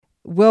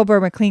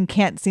Wilbur McLean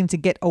can't seem to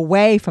get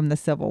away from the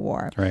Civil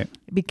War. Right.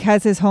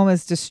 Because his home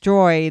is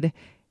destroyed,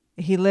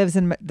 he lives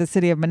in the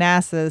city of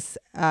Manassas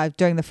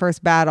during the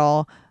first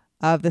battle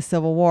of the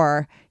Civil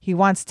War. He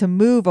wants to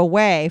move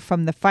away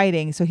from the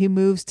fighting, so he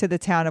moves to the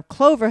town of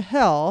Clover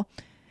Hill,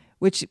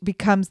 which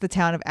becomes the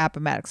town of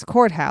Appomattox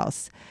Court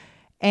House.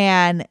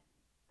 And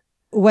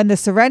when the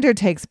surrender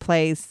takes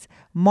place,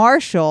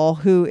 Marshall,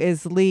 who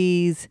is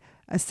Lee's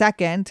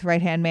second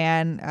right-hand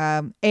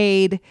man,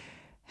 aide,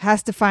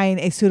 has to find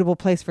a suitable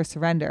place for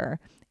surrender.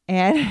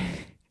 And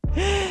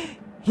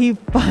he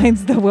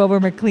finds the Wilbur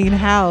McLean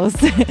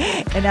house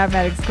in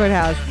Appomattox Court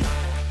House.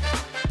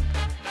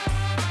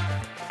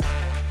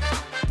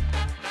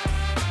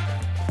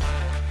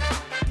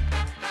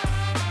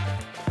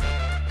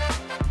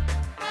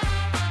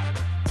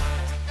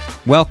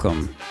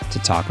 Welcome to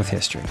Talk with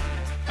History.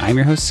 I'm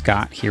your host,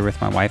 Scott, here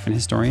with my wife and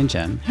historian,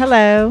 Jen.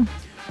 Hello.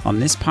 On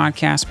this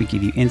podcast, we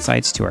give you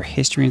insights to our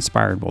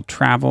history-inspired world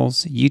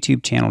travels,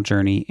 YouTube channel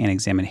journey, and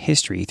examine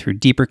history through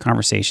deeper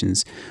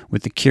conversations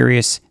with the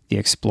curious, the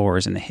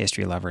explorers, and the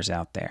history lovers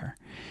out there.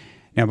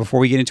 Now, before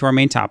we get into our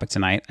main topic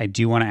tonight, I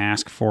do want to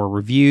ask for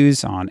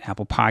reviews on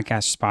Apple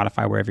Podcasts,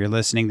 Spotify, wherever you're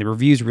listening. The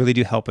reviews really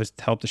do help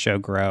the show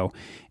grow,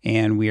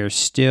 and we are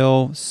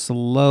still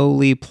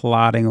slowly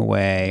plodding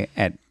away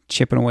at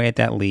chipping away at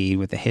that lead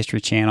with the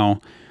History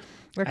Channel.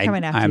 We're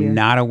coming after you. I'm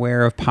not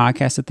aware of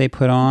podcasts that they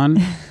put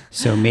on,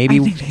 so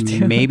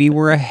maybe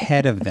we're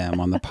ahead of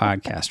them on the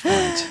podcast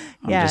front.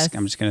 I'm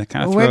just going to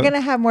kind of We're going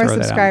to have more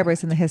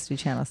subscribers in the History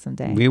Channel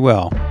someday. We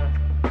will.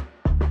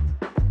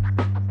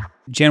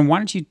 Jen, why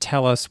don't you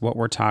tell us what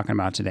we're talking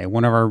about today?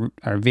 One of our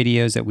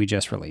videos that we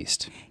just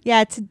released.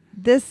 Yeah,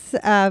 this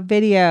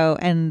video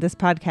and this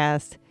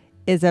podcast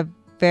is a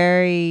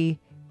very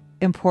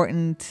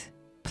important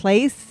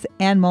place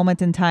and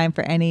moment in time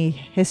for any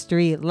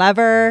history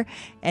lover,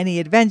 any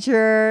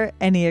adventurer,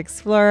 any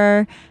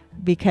explorer,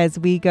 because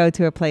we go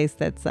to a place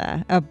that's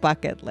a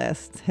bucket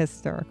list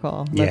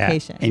historical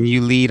location. And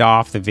you lead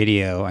off the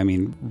video,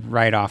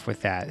 right off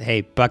with that.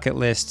 Hey, bucket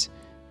list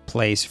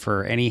place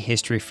for any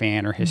history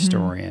fan or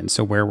historian.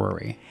 So where were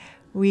we?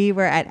 We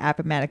were at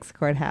Appomattox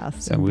Court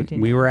House. So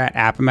we were at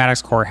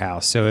Appomattox Court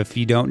House. So if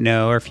you don't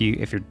know, or if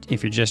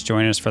you're just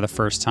joining us for the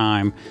first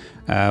time,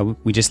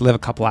 we just live a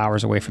couple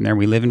hours away from there.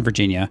 We live in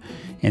Virginia,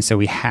 and so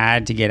we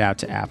had to get out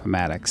to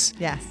Appomattox.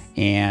 Yes.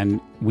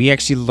 And we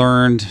actually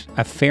learned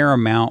a fair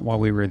amount while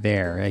we were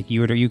there. Like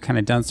you kind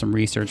of done some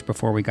research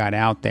before we got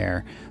out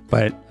there,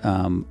 but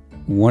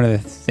one of the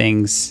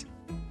things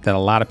that a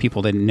lot of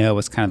people didn't know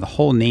was kind of the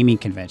whole naming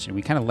convention.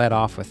 We kind of led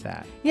off with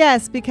that.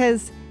 Yes,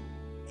 because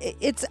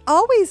it's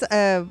always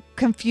a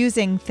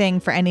confusing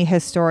thing for any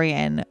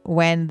historian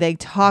when they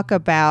talk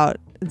about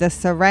the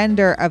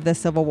surrender of the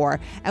Civil War.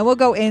 And we'll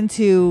go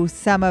into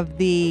some of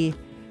the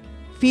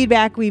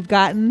feedback we've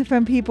gotten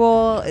from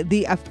people.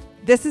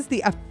 This is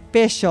the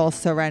official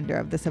surrender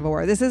of the Civil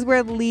War. This is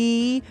where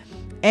Lee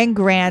and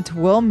Grant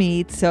will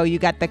meet. So you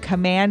got the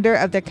commander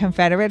of the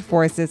Confederate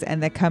forces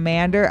and the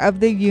commander of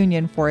the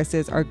Union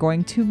forces are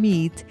going to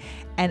meet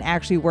and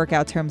actually work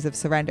out terms of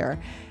surrender.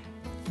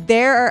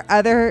 There are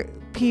other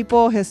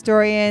people,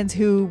 historians,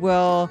 who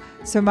will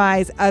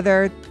surmise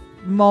other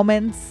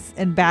moments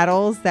and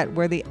battles that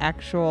were the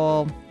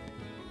actual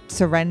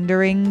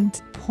surrendering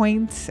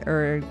point,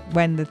 or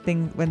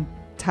when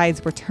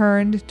tides were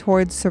turned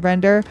towards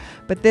surrender.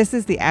 But this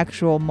is the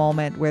actual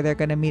moment where they're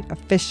going to meet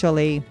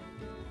officially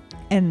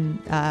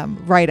and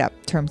write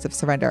up terms of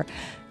surrender.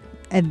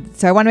 And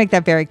so I want to make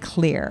that very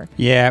clear.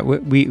 Yeah,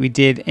 we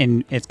did,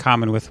 and it's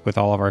common with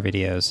all of our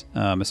videos,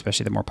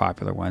 especially the more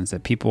popular ones,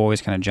 that people always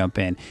kind of jump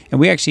in. And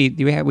we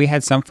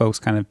had some folks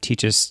kind of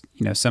teach us,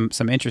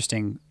 some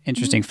interesting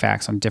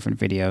facts on different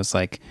videos,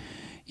 like,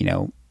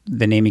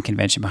 the naming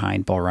convention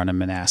behind Bull Run and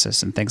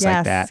Manassas and things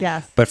like that.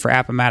 Yes. But for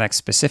Appomattox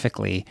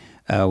specifically,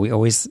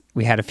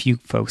 we had a few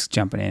folks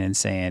jumping in and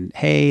saying,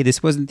 hey,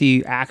 this wasn't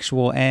the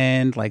actual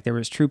end. Like, there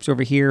was troops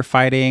over here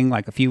fighting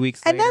like a few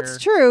weeks later. And that's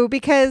true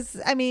because,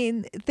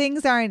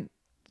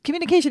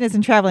 communication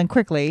isn't traveling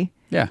quickly.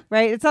 Yeah.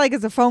 Right? It's not like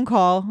it's a phone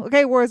call.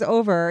 Okay, war's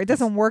over. It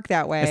doesn't work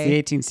that way.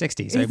 It's the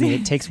 1860s.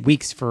 It takes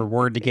weeks for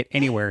word to get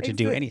anywhere to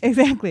do anything.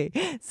 Exactly.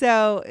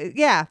 So,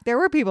 yeah, there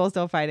were people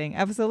still fighting.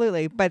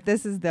 Absolutely. But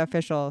this is the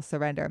official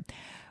surrender.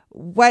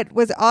 What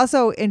was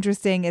also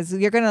interesting is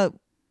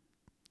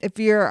if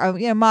you're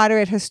a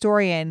moderate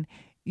historian,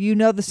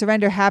 the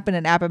surrender happened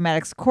in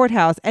Appomattox Court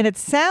House, and it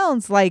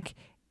sounds like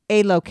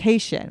a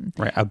location.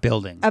 Right, a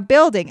building.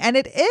 And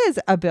it is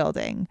a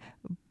building,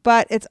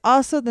 but it's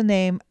also the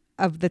name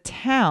of the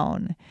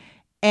town.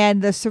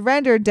 And the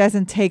surrender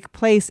doesn't take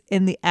place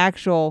in the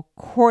actual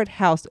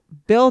courthouse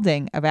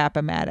building of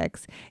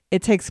Appomattox.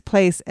 It takes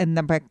place in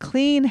the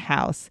McLean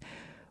House,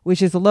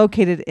 which is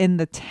located in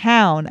the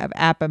town of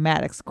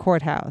Appomattox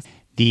Courthouse.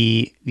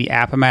 The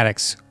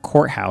Appomattox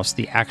Courthouse,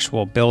 the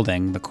actual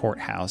building, the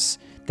courthouse,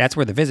 that's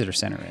where the visitor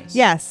center is.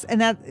 Yes, and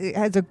that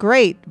has a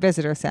great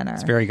visitor center.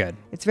 It's very good.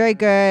 It's very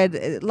good.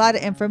 A lot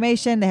of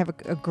information. They have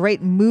a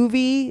great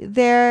movie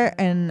there,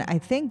 and I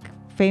think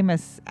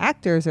famous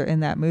actors are in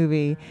that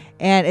movie.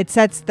 And it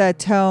sets the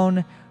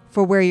tone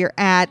for where you're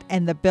at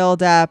and the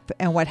buildup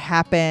and what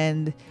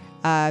happened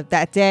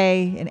that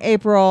day in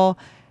April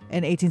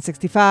in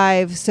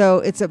 1865. So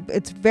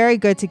it's very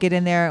good to get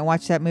in there and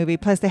watch that movie.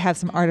 Plus, they have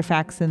some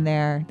artifacts in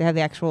there. They have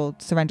the actual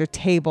surrender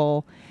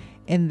table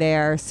in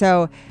there.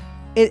 So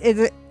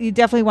you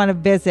definitely want to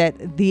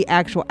visit the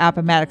actual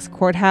Appomattox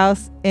Court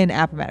House in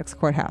Appomattox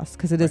Court House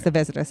because it is the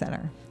visitor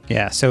center.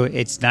 Yeah, so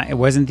it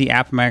wasn't the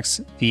Appomattox,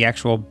 the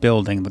actual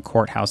building, the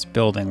courthouse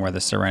building where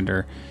the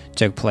surrender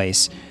took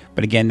place.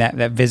 But again,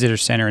 that visitor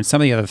center and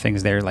some of the other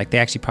things there, like they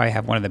actually probably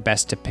have one of the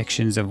best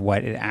depictions of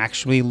what it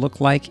actually looked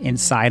like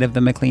inside of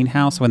the McLean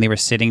house when they were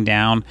sitting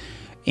down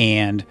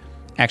and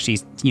actually,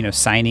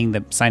 signing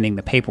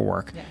the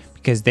paperwork. Yes.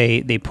 Because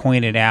they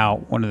pointed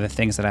out, one of the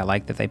things that I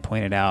like that they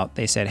pointed out,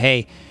 they said,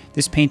 hey,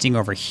 this painting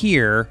over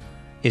here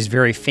is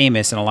very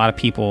famous, and a lot of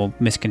people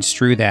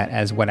misconstrue that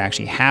as what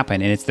actually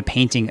happened. And it's the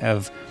painting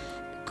of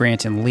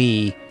Grant and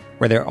Lee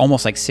where they're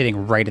almost like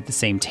sitting right at the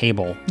same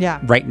table,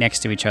 right next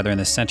to each other in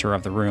the center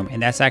of the room.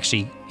 And that's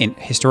actually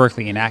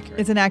historically inaccurate.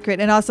 It's inaccurate.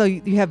 And also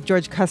you have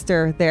George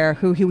Custer there,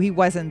 who he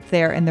wasn't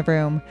there in the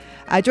room.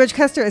 George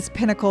Custer is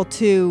pinnacle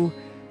to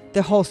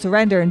the whole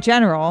surrender in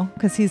general,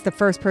 because he's the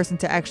first person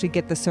to actually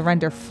get the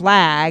surrender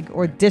flag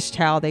or dish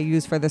towel they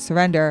use for the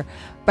surrender.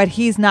 But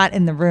he's not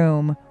in the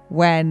room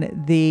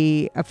when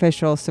the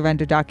official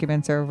surrender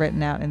documents are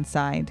written out and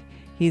signed.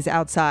 He's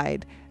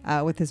outside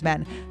with his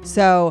men.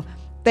 So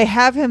they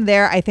have him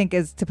there, I think,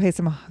 is to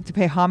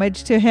pay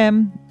homage to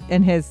him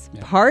in his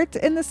part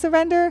in the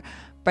surrender,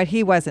 but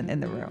he wasn't in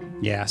the room.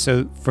 Yeah.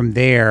 So from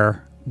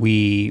there,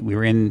 we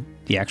were in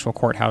the actual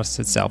courthouse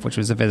itself, which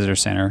was a visitor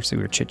center. So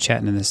we were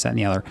chit-chatting and this, that, and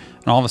the other.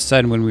 And all of a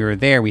sudden, when we were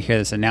there, we hear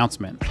this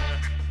announcement.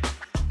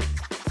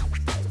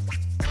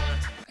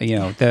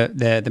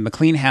 The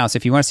McLean house,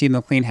 if you want to see the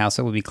McLean house,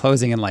 it will be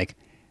closing in like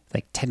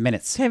 10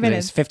 minutes. 10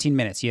 minutes. 15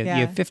 minutes. You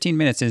have 15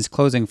 minutes and it's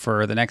closing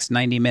for the next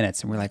 90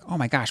 minutes. And we're like, oh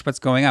my gosh, what's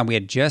going on? We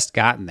had just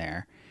gotten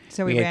there.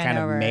 So we had kind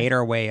of made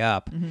our way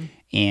up. Mm-hmm.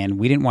 And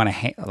we didn't want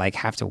to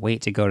have to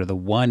wait to go to the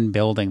one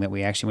building that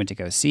we actually went to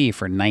go see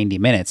for 90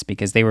 minutes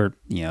because they were,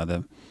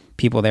 the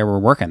people there were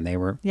working. They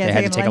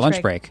had to take a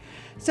lunch break.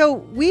 So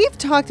we've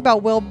talked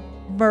about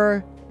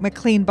Wilbur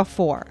McLean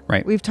before.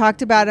 Right. We've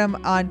talked about him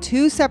on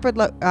two separate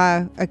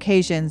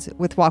occasions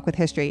with Walk with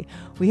History.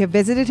 We have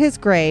visited his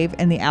grave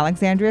in the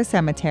Alexandria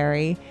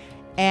Cemetery,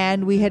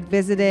 and we had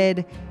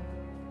visited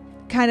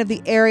kind of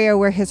the area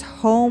where his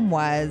home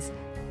was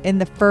in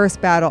the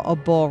first battle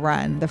of Bull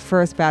Run, the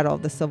first battle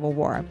of the Civil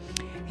War.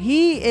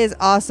 He is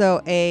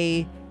also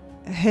a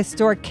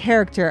historic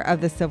character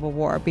of the Civil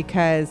War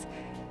because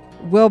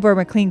Wilbur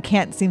McLean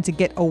can't seem to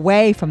get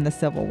away from the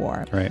Civil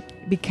War. Right.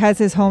 Because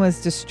his home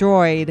is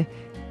destroyed,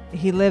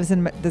 he lives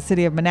in the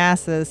city of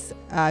Manassas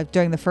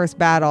during the first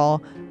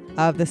battle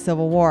of the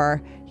Civil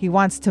War. He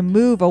wants to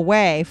move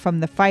away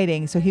from the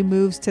fighting, so he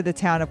moves to the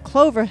town of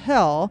Clover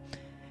Hill,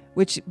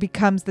 which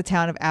becomes the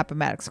town of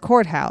Appomattox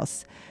Court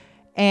House.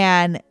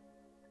 And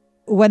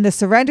when the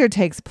surrender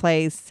takes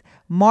place,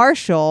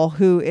 Marshall,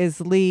 who is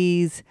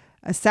Lee's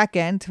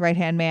second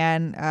right-hand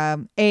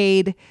man,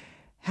 aide,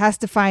 has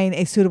to find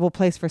a suitable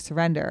place for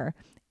surrender.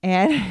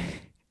 And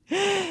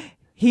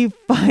he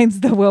finds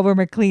the Wilbur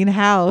McLean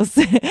house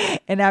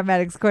in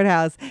Appomattox Court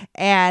House,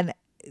 and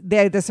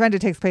the surrender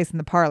takes place in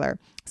the parlor.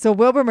 So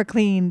Wilbur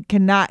McLean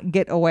cannot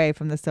get away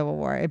from the Civil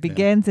War. It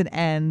begins and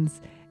ends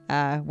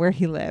where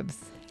he lives.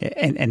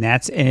 And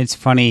it's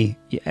funny.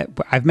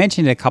 I've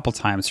mentioned it a couple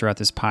times throughout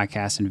this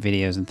podcast and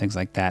videos and things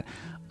like that.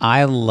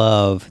 I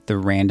love the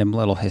random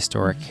little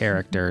historic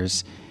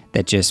characters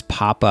that just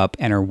pop up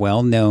and are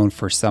well known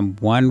for some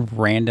one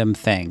random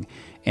thing.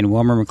 And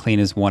Wilbur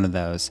McLean is one of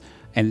those.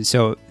 And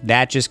so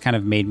that just kind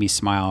of made me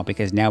smile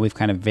because now we've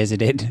kind of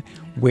visited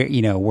where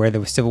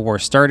the Civil War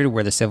started,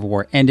 where the Civil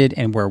War ended,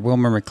 and where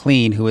Wilbur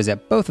McLean, who was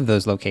at both of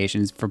those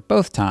locations for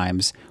both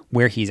times,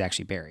 where he's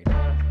actually buried.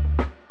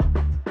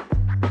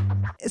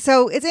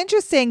 So it's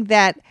interesting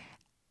that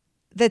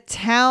the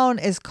town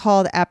is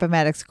called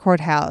Appomattox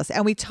Courthouse,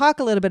 and we talk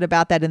a little bit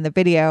about that in the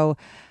video.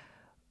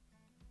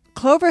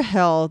 Clover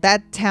Hill,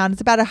 that town,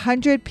 it's about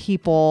 100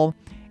 people,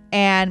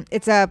 and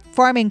it's a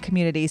farming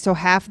community. So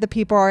half the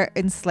people are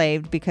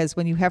enslaved because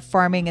when you have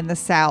farming in the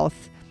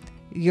South,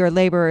 your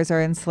laborers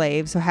are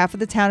enslaved. So half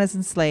of the town is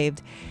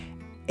enslaved.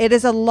 It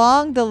is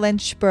along the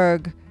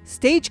Lynchburg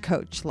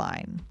stagecoach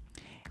line.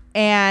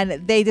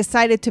 And they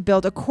decided to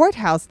build a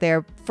courthouse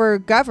there for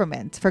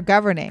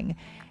governing.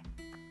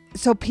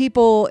 So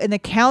people in the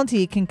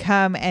county can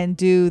come and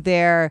do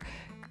their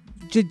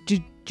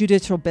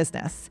judicial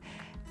business.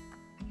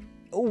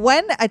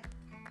 When a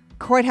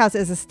courthouse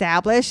is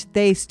established,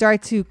 they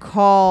start to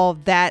call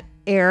that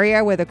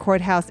area where the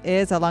courthouse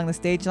is along the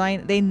stage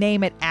line, they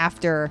name it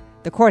after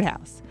the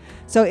courthouse.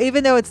 So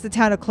even though it's the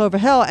town of Clover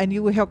Hill and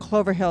you will hear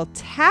Clover Hill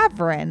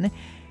Tavern,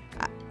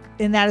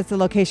 and that is the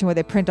location where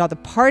they print all the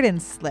pardon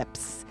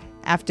slips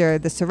after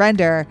the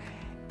surrender,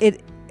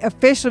 it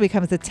officially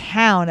becomes the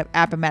town of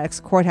Appomattox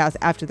Courthouse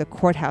after the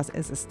courthouse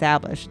is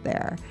established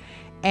there.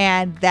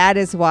 And that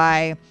is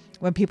why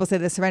when people say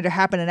the surrender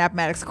happened in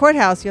Appomattox Court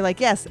House, you're like,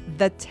 yes,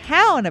 the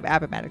town of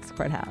Appomattox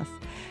Court House.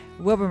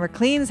 Wilbur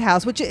McLean's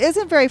house, which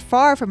isn't very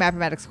far from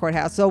Appomattox Court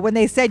House. So when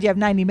they said you have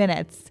 90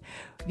 minutes,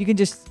 you can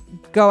just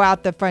go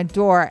out the front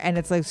door and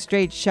it's like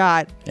straight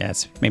shot. Yeah,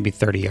 it's maybe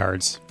 30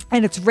 yards.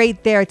 And it's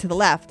right there to the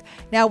left.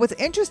 Now, what's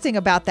interesting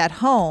about that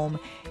home,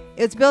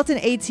 it's built in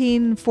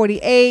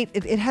 1848.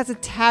 It has a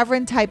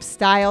tavern type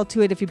style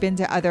to it if you've been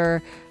to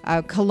other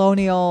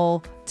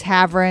colonial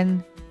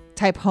tavern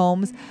type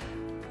homes.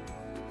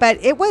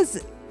 But it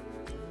was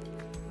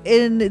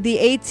in the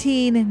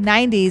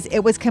 1890s,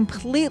 it was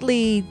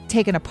completely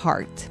taken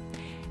apart.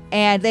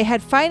 And they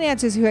had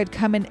financiers who had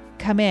come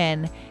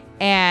in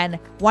and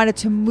wanted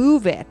to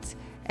move it.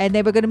 And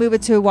they were going to move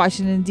it to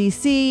Washington,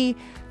 D.C.,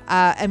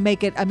 and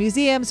make it a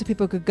museum so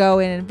people could go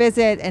in and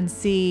visit and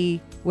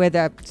see where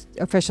the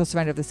official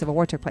surrender of the Civil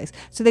War took place.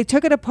 So they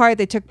took it apart.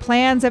 They took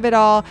plans of it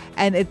all,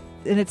 and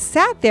it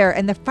sat there,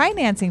 and the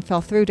financing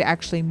fell through to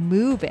actually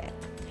move it.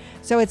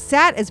 So it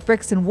sat as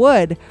bricks and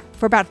wood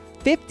for about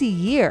 50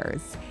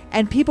 years.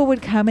 And people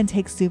would come and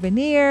take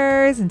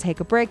souvenirs and take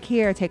a brick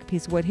here, take a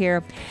piece of wood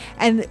here.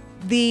 And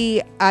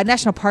the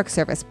National Park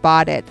Service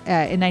bought it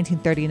in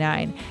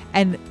 1939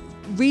 and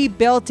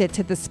rebuilt it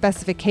to the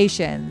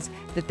specifications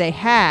that they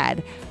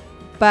had.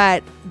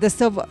 But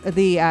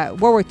the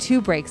World War II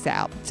breaks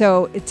out.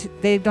 So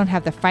they don't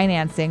have the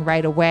financing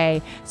right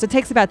away. So it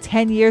takes about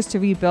 10 years to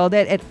rebuild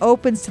it. It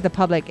opens to the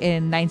public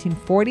in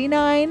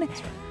 1949.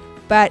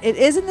 But it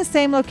is in the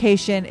same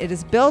location. It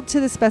is built to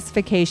the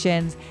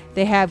specifications.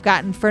 They have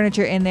gotten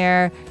furniture in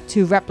there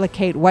to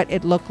replicate what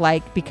it looked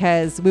like,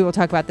 because we will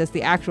talk about this,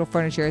 the actual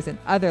furniture is in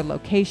other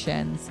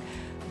locations.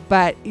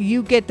 But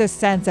you get the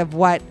sense of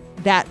what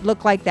that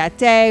looked like that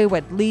day,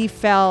 what Lee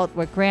felt,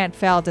 what Grant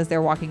felt as they're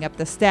walking up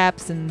the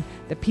steps, and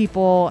the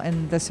people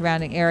and the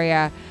surrounding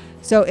area.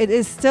 So it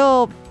is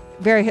still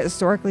very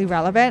historically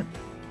relevant.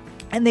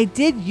 And they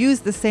did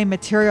use the same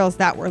materials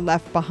that were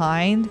left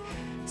behind.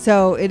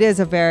 So it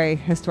is a very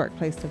historic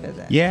place to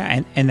visit.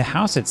 Yeah, and the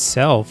house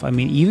itself, I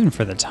mean, even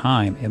for the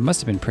time, it must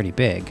have been pretty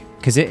big,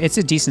 because it's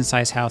a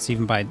decent-sized house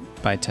even by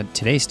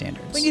today's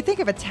standards. When you think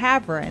of a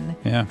tavern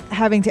yeah.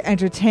 having to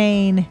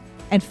entertain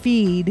and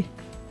feed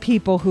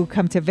people who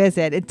come to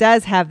visit, it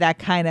does have that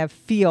kind of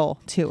feel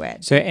to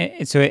it. So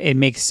it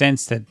makes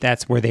sense that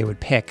that's where they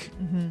would pick,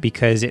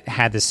 because it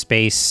had the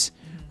space,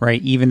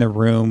 right? Even the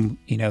room,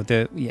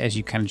 as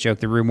you kind of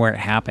joke, the room where it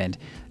happened.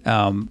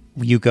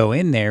 You go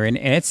in there and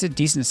it's a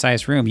decent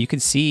sized room. You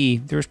could see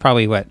there was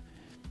probably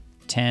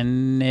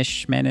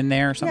 10-ish men in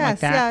there or something like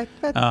that.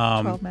 Yeah,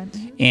 about 12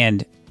 men.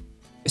 And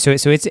so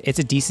it's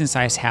a decent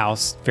sized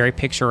house, very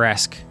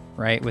picturesque,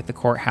 right? With the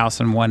courthouse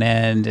on one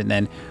end, and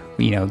then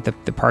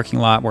the parking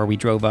lot where we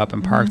drove up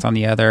and parked on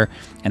the other,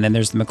 and then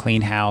there's the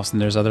McLean house,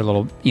 and there's other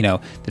little,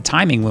 the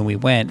timing when we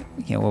went,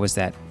 what was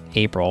that?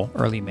 April,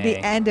 early May.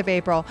 The end of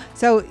April.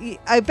 So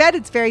I bet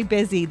it's very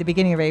busy the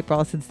beginning of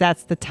April, since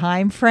that's the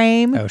time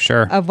frame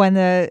of when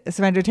the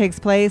surrender takes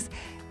place,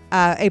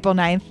 April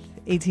 9th,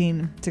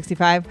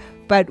 1865.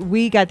 But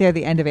we got there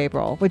the end of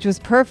April, which was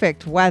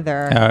perfect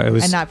weather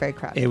and not very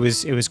crowded. It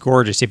was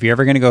gorgeous. If you're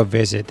ever going to go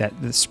visit,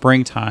 that the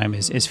springtime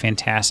is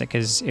fantastic,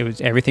 because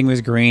everything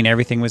was green,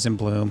 everything was in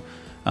bloom.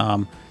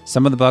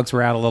 Some of the bugs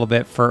were out a little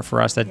bit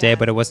for us that day,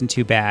 but it wasn't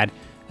too bad.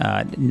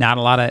 Not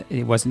a lot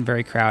it wasn't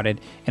very crowded,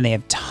 and they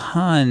have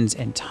tons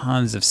and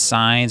tons of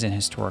signs and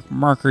historic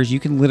markers. You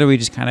can literally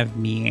just kind of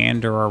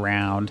meander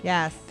around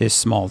this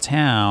small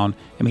town,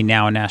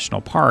 now a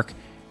national park,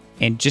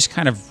 and just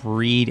kind of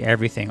read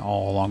everything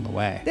all along the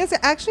way. There's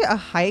actually a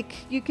hike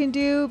you can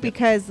do,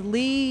 because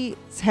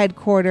Lee's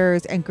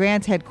headquarters and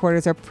Grant's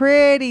headquarters are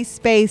pretty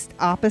spaced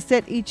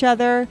opposite each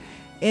other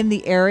in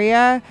the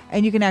area,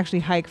 and you can actually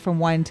hike from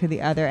one to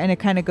the other, and it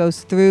kind of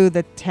goes through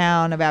the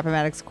town of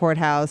Appomattox Court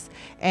House,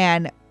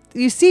 and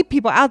you see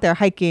people out there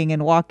hiking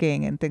and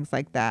walking and things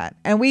like that.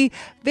 And we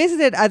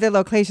visited other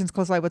locations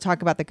close by. We'll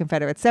talk about the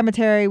Confederate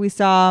Cemetery we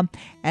saw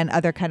and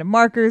other kind of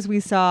markers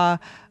we saw,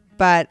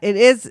 but it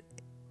is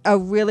a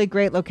really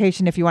great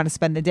location if you want to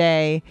spend the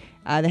day.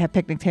 They have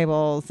picnic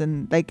tables,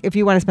 and if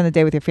you want to spend the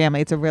day with your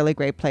family, it's a really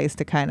great place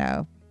to kind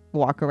of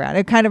walk around.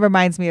 It kind of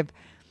reminds me of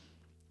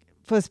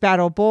Foot's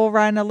Battle Bull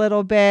Run a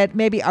little bit,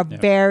 maybe a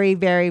very,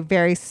 very,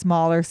 very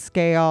smaller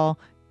scale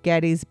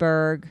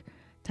Gettysburg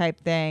type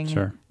thing.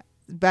 Sure.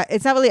 But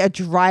it's not really a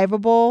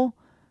drivable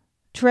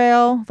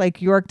trail like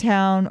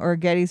Yorktown or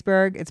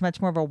Gettysburg. It's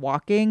much more of a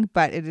walking,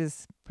 but it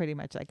is pretty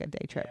much like a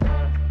day trip.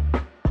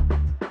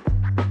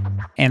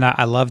 And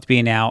I loved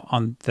being out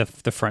on the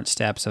front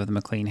steps of the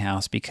McLean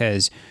house,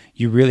 because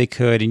you really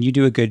could, and you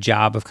do a good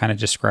job of kind of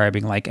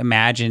describing,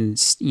 imagine,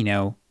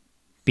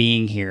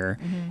 being here,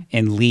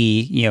 and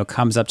Lee,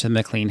 comes up to the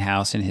McLean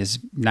house in his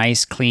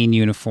nice, clean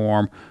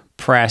uniform,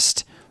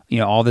 pressed,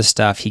 all this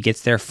stuff. He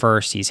gets there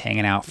first. He's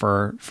hanging out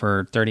for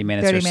 30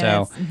 minutes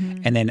so.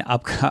 And then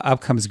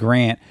up comes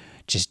Grant,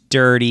 just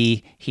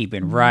dirty. He'd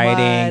been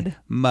riding,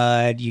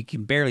 mud. You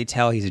can barely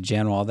tell he's a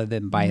general other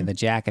than by the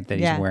jacket that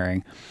he's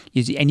wearing.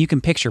 And you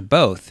can picture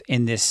both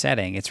in this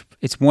setting.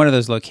 It's one of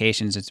those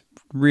locations. It's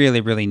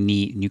really, really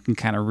neat, and you can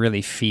kind of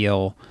really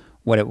feel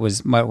what it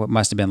was, what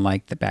must have been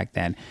like back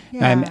then.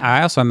 Yeah.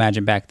 I also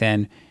imagine back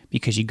then,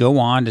 because you go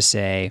on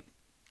to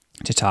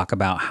talk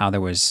about how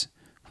there was,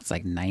 it's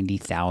like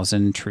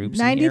 90,000 troops.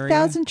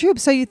 90,000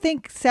 troops. So you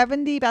think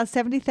about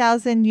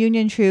 70,000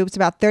 Union troops,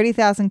 about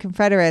 30,000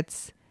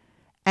 Confederates,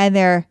 and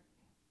they're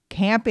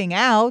camping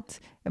out.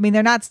 I mean,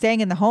 they're not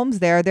staying in the homes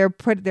there.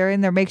 They're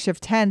in their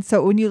makeshift tents.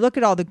 So when you look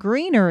at all the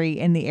greenery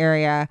in the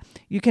area,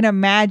 you can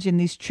imagine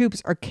these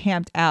troops are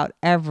camped out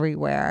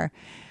everywhere.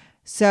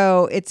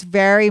 So it's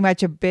very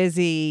much a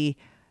busy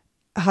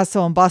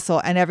hustle and bustle,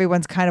 and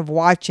everyone's kind of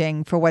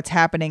watching for what's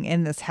happening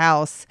in this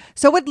house.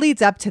 So what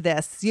leads up to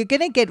this? You're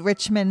going to get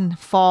Richmond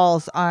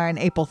Falls on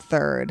April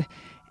 3rd,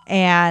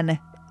 and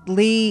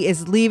Lee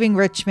is leaving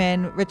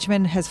Richmond.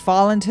 Richmond has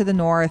fallen to the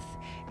north,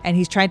 and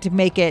he's trying to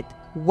make it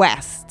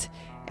west.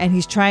 And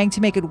he's trying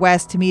to make it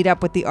west to meet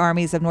up with the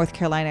armies of North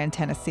Carolina and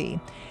Tennessee.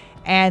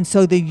 And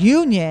so the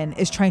Union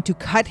is trying to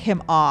cut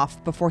him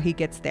off before he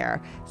gets there.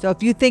 So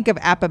if you think of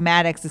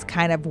Appomattox as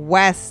kind of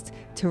west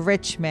to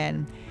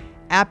Richmond,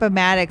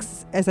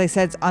 Appomattox, as I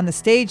said, is on the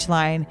stage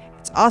line.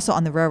 It's also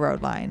on the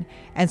railroad line.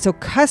 And so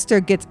Custer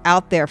gets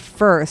out there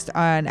first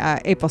on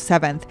April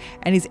 7th,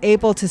 and he's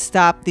able to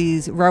stop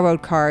these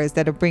railroad cars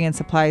that are bringing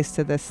supplies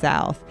to the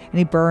south, and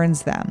he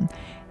burns them.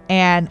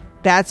 And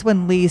that's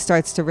when Lee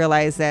starts to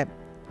realize that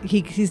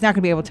he's not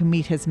going to be able to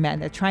meet his men.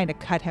 They're trying to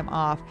cut him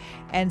off.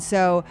 And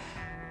so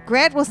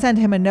Grant will send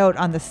him a note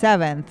on the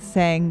 7th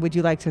saying, "Would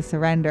you like to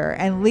surrender?"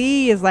 And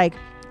Lee is like,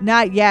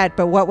 "Not yet,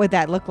 but what would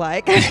that look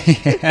like?"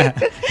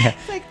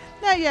 It's like,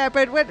 not yet,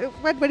 but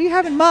what do you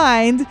have in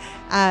mind?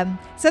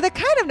 So they're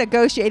kind of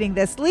negotiating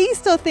this. Lee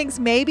still thinks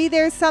maybe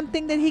there's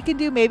something that he can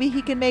do. Maybe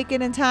he can make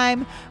it in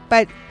time.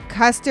 But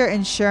Custer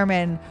and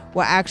Sherman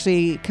will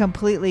actually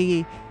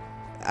completely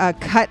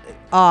cut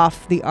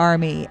off the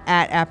army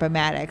at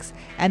Appomattox,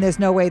 and there's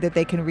no way that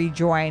they can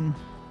rejoin.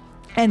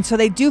 And so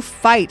they do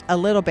fight a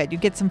little bit. You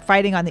get some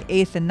fighting on the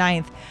 8th and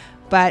 9th,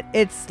 but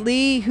it's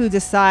Lee who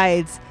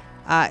decides,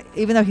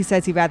 even though he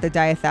says he'd rather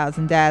die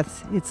 1,000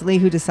 deaths, it's Lee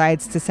who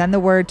decides to send the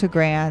word to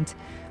Grant.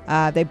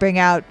 They bring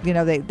out,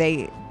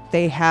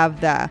 they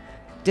have the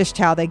dish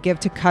towel they give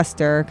to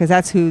Custer, because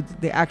that's who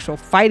the actual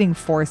fighting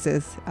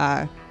forces,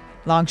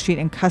 Longstreet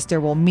and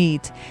Custer, will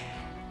meet.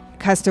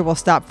 Custer will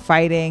stop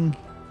fighting.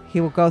 He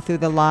will go through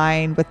the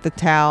line with the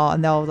towel,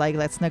 and they'll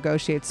let's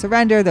negotiate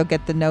surrender. They'll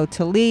get the note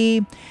to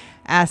Lee,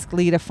 ask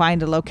Lee to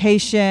find a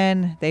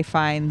location. They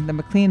find the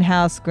McLean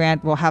house.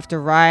 Grant will have to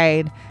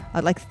ride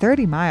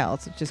 30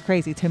 miles, which is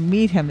crazy, to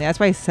meet him. That's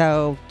why he's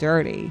so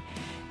dirty.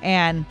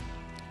 And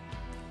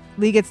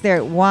Lee gets there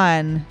at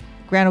 1.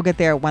 Grant will get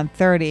there at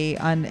 1:30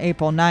 on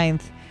April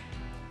 9th.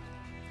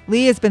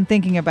 Lee has been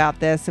thinking about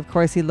this. Of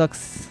course, he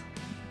looks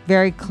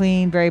very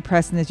clean, very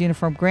pressed in his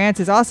uniform. Grant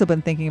has also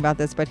been thinking about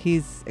this, but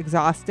he's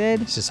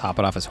exhausted. He's just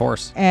hopping off his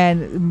horse.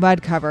 And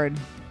mud covered.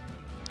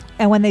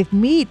 And when they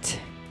meet,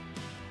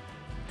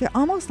 they're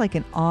almost like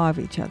in awe of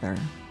each other.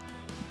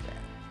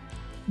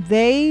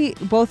 They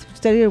both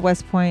studied at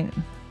West Point.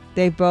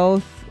 They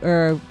both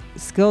are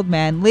skilled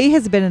men. Lee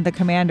has been the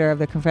commander of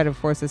the Confederate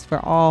forces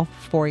for all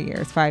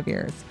 5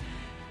 years.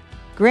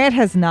 Grant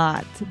has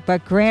not,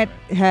 but Grant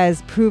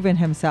has proven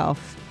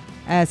himself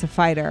as a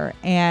fighter.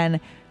 And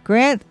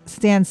Grant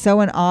stands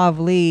so in awe of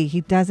Lee,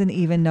 he doesn't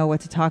even know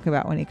what to talk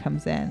about when he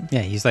comes in.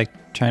 Yeah, he's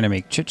trying to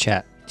make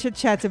chit-chat.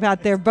 Chit-chats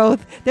about their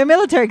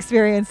military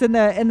experience in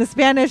the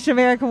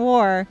Spanish-American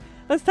War.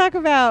 Let's talk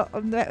about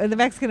the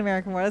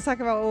Mexican-American War. Let's talk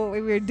about what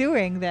we were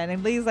doing then.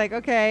 And Lee's like,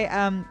 okay,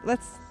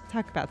 let's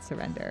talk about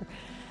surrender.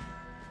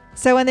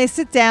 So when they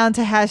sit down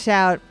to hash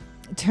out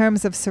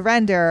terms of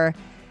surrender,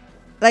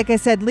 like I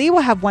said, Lee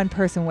will have one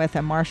person with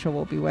him. Marshall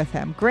will be with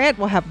him. Grant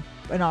will have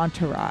an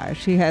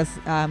entourage. He has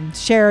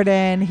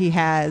Sheridan. He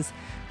has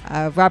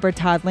Robert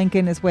Todd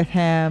Lincoln is with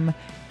him.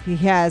 He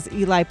has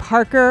Eli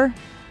Parker,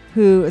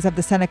 who is of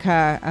the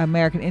Seneca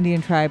American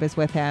Indian tribe, is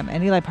with him.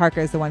 And Eli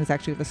Parker is the one who's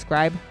actually the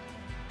scribe.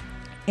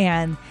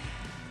 And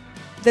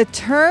the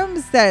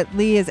terms that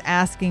Lee is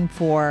asking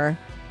for,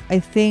 I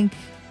think,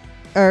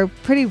 are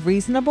pretty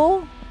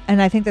reasonable.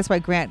 And I think that's why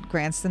Grant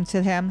grants them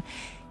to him.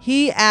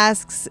 He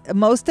asks,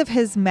 most of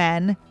his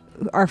men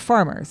are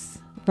farmers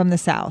from the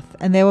South,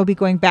 and they will be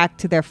going back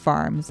to their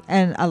farms.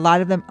 And a lot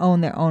of them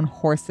own their own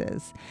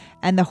horses.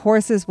 And the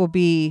horses will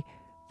be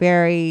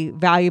very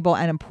valuable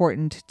and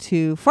important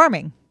to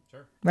farming,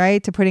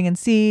 right? To putting in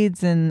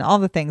seeds and all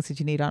the things that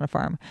you need on a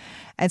farm.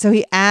 And so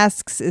he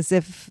asks is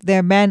if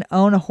their men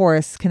own a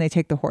horse, can they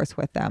take the horse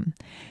with them?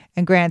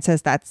 And Grant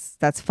says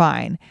that's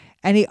fine.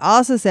 And he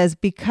also says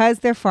because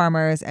they're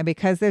farmers and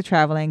because they're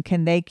traveling,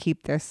 can they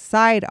keep their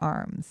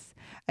sidearms?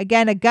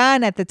 Again, a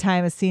gun at the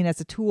time is seen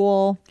as a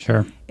tool.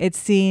 Sure. It's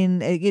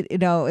seen,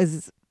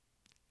 as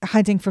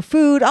hunting for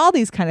food, all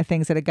these kind of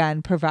things that a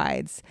gun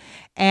provides.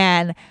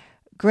 And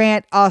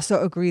Grant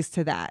also agrees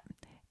to that.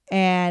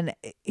 And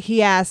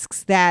he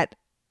asks that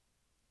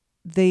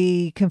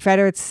the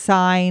Confederates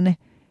sign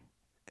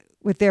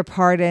with their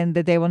pardon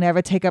that they will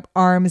never take up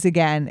arms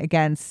again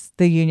against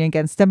the Union,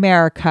 against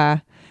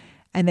America.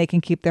 and they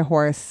can keep their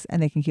horse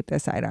and they can keep their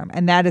sidearm.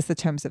 And that is the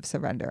terms of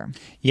surrender.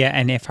 Yeah,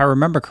 and if I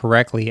remember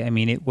correctly,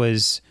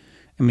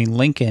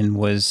 Lincoln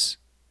was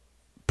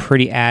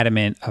pretty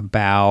adamant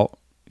about,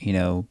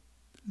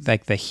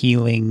 like the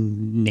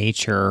healing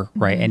nature,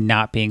 right? And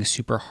not being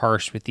super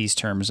harsh with these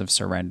terms of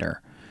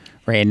surrender,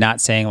 right? And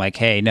not saying like,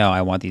 hey, no,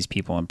 I want these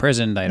people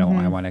imprisoned. I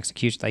want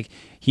execution. Like,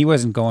 he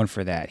wasn't going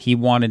for that. He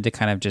wanted to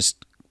kind of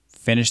just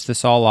finish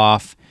this all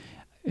off.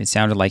 It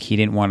sounded like he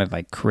didn't want to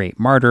like create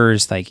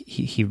martyrs. Like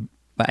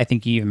I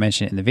think you even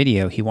mentioned it in the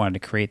video, he wanted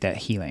to create that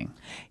healing.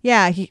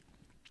 Yeah. He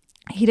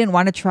didn't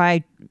want to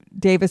try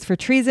Davis for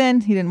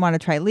treason. He didn't want to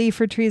try Lee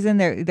for treason.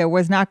 There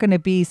was not going to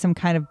be some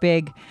kind of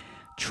big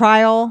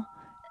trial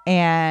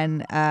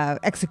and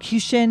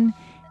execution.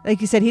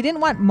 Like you said, he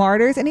didn't want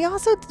martyrs, and he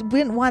also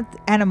didn't want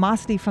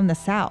animosity from the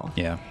South.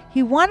 Yeah.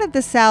 He wanted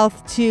the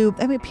South to,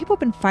 people have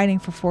been fighting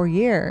for 4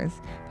 years.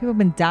 People have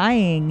been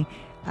dying.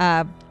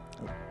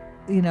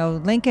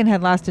 Lincoln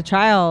had lost a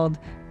child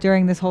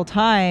during this whole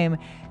time,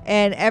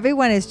 and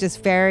everyone is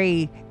just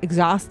very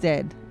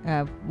exhausted,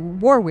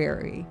 war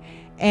weary.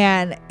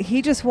 And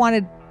he just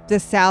wanted the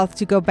South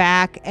to go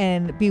back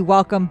and be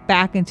welcomed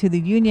back into the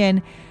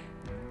Union.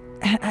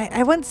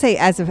 I wouldn't say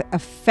as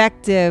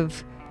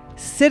effective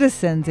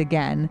citizens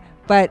again,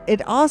 but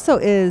it also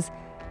is,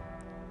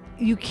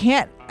 you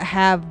can't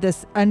have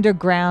this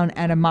underground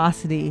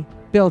animosity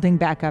building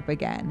back up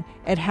again.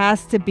 It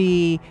has to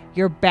be,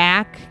 you're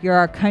back, you're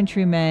our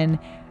countrymen,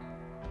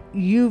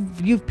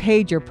 you've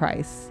paid your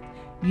price.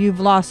 You've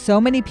lost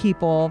so many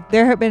people.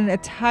 There have been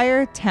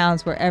entire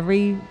towns where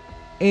every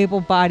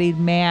able-bodied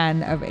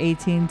man of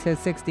 18 to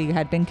 60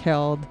 had been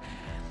killed.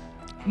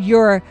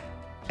 Your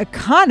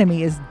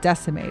economy is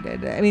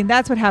decimated.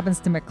 That's what happens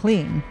to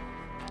McLean.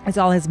 It's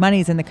all his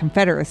money's in the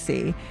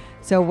Confederacy.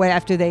 So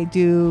after they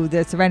do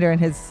the surrender in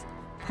his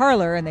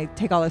parlor and they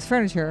take all his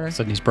furniture,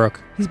 suddenly he's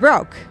broke. He's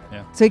broke.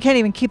 Yeah. So he can't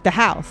even keep the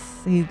house.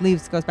 He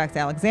leaves, goes back to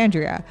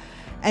Alexandria.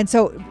 And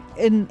so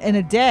in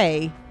a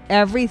day,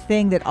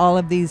 everything that all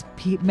of these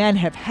men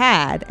have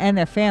had and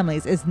their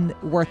families is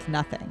worth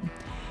nothing.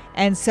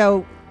 And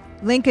so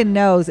Lincoln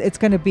knows it's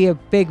going to be a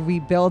big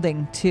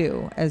rebuilding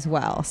too, as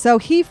well. So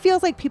he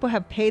feels like people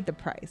have paid the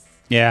price.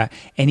 Yeah.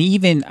 And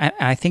even,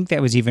 I think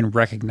that was even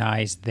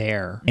recognized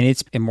there. And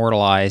it's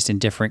immortalized in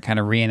different kind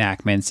of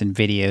reenactments and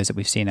videos that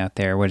we've seen out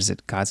there. What is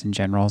it? Gods and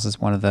Generals is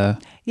one of the...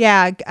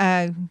 Yeah.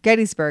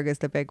 Gettysburg is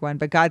the big one,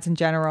 but Gods and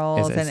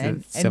Generals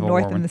and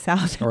North and the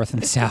South. North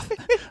and the South.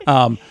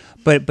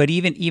 But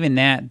even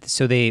that,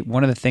 so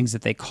one of the things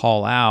that they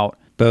call out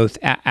both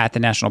at the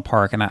national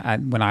park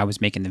and when I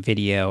was making the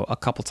video a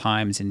couple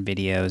times in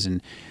videos,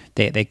 and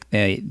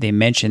they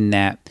mentioned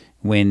that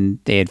when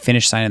they had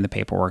finished signing the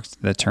paperwork,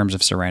 the terms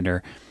of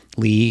surrender,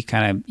 Lee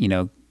kind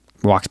of,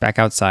 walks back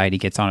outside. He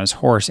gets on his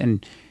horse,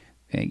 and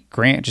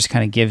Grant just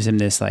kind of gives him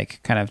this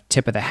like kind of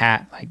tip of the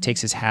hat, like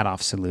takes his hat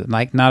off salute,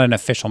 like not an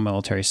official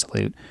military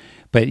salute,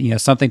 but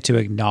something to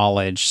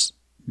acknowledge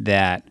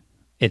that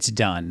it's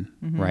done,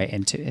 right,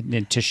 and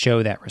to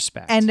show that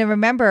respect. And to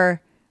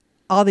remember,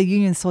 all the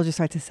Union soldiers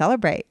start to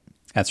celebrate.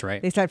 That's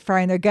right. They start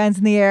firing their guns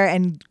in the air,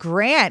 and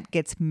Grant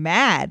gets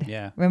mad.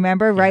 Yeah.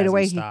 Remember, right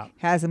away, he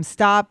has them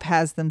stop,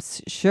 has them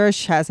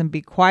shush, has them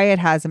be quiet,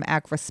 has them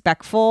act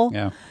respectful.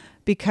 Yeah.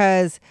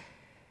 Because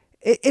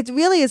it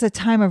really is a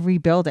time of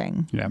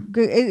rebuilding. Yeah.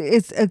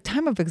 It's a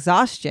time of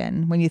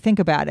exhaustion when you think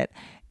about it.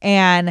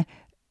 And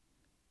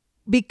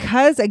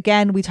because,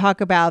 again, we talk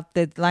about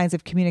the lines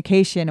of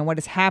communication and what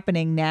is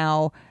happening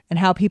now and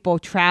how people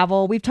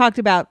travel. We've talked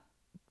about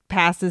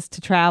passes to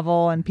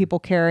travel and people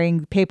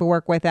carrying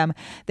paperwork with them.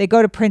 They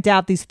go to print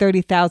out these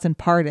 30,000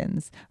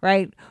 pardons,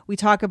 right? We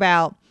talk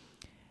about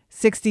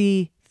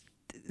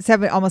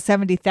almost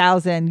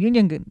 70,000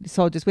 Union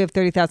soldiers. We have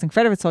 30,000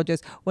 Confederate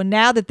soldiers. Well,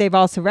 now that they've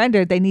all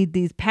surrendered, they need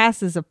these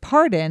passes of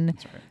pardon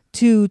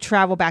to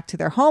travel back to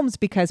their homes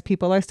because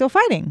people are still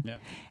fighting. Yeah.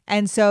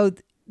 And so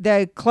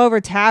the Clover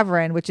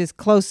Tavern, which is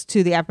close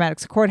to the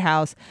Appomattox Court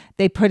House,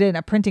 they put in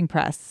a printing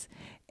press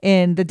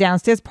in the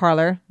downstairs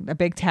parlor, a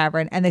big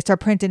tavern, and they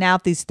start printing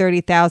out these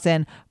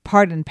 30,000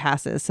 pardon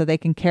passes so they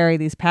can carry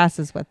these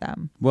passes with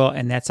them. Well,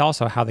 and that's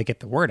also how they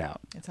get the word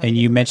out. And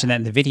you mentioned that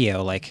in the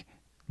video, like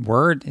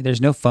there's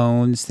no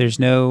phones, there's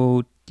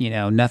no,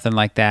 nothing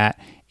like that.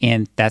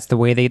 And that's the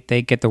way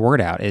they get the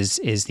word out is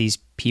these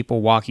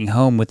people walking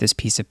home with this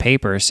piece of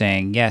paper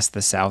saying, yes,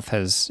 the South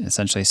has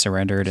essentially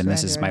surrendered. And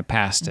this is my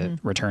pass to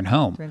return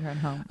home.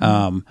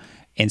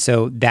 And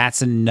so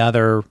that's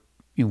another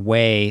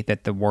way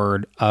that the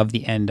word of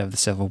the end of the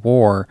Civil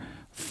War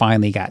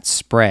finally got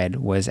spread,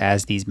 was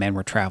as these men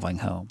were traveling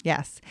home.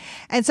 Yes.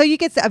 And so you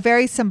get a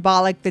very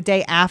symbolic, the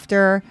day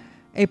after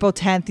April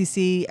 10th, you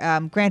see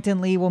Grant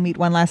and Lee will meet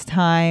one last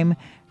time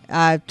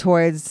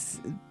towards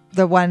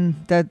I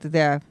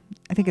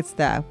think it's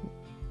the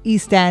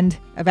east end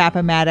of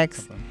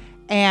Appomattox.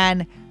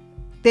 And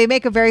they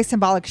make a very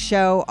symbolic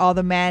show. All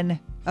the men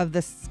of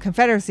the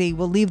Confederacy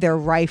will leave their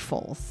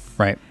rifles.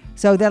 Right.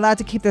 So they're allowed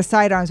to keep their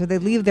sidearms, but they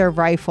leave their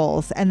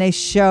rifles, and they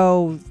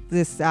show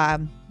this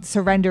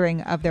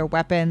surrendering of their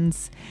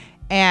weapons.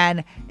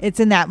 And it's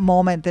in that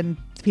moment that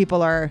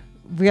people are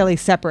really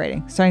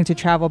separating, starting to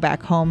travel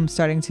back home,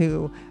 starting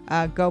to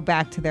go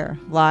back to their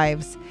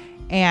lives.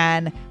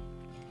 And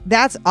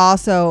that's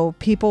also,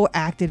 people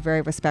acted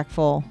very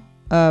respectful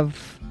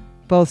of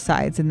both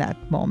sides in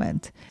that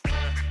moment.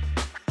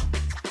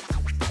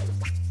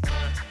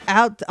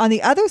 Out on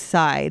the other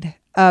side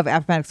of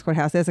Appomattox Court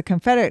House, there's a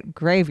Confederate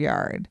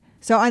graveyard.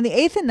 So on the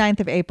 8th and 9th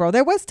of April,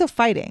 there was still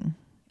fighting.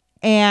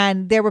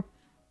 And there were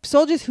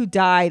soldiers who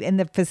died in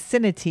the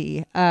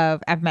vicinity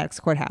of Appomattox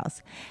Court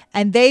House.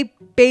 And they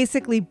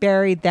basically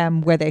buried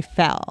them where they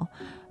fell.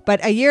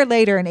 But a year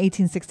later, in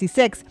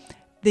 1866,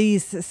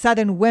 these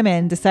Southern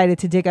women decided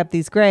to dig up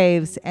these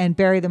graves and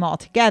bury them all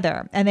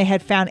together. And they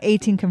had found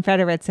 18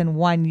 Confederates and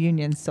 1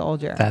 Union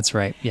soldier. That's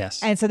right.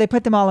 Yes. And so they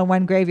put them all in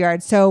one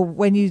graveyard. So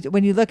when you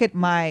look at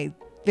my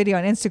video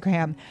on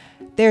Instagram,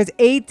 there's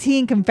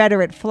 18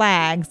 Confederate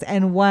flags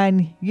and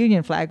 1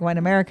 Union flag, 1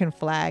 American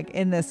flag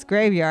in this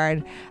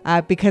graveyard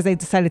because they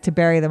decided to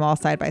bury them all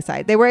side by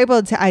side. They were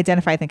able to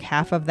identify, I think,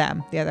 half of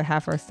them. The other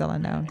half are still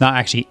unknown. Not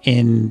actually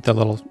in the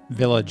little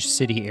village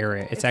city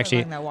area. It's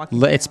actually,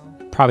 it's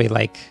probably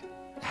like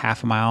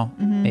half a mile,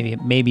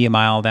 maybe a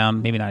mile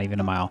down, maybe not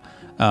even a mile.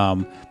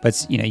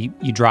 But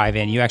you drive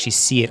in, you actually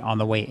see it on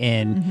the way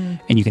in,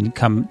 and you can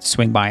come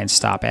swing by and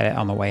stop at it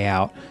on the way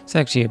out. It's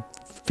actually a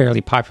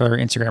fairly popular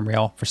Instagram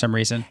reel for some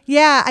reason.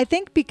 Yeah, I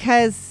think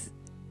because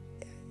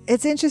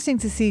it's interesting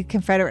to see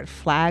Confederate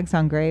flags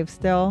on graves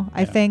still,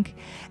 I think.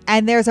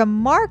 And there's a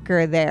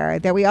marker there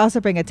that we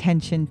also bring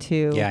attention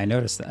to. Yeah, I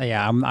noticed that.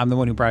 Yeah, I'm the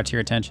one who brought it to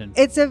your attention.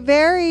 It's a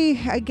very,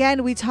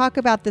 again, we talk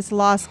about this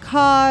lost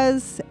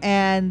cause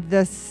and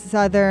the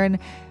Southern,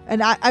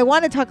 and I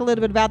want to talk a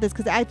little bit about this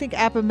because I think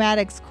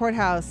Appomattox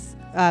Courthouse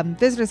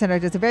Visitor Center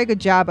does a very good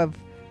job of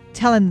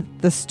telling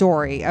the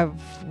story of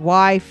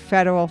why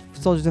federal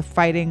soldiers are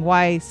fighting,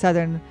 why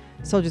Southern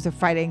soldiers are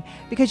fighting,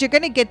 because you're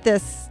going to get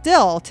this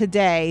still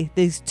today,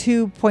 these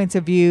 2 points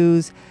of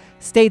views,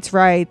 states'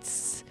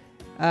 rights,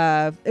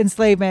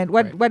 enslavement,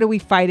 what are we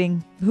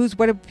fighting,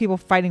 what are people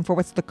fighting for,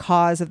 what's the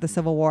cause of the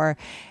Civil War.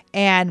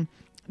 And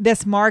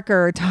this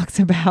marker talks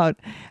about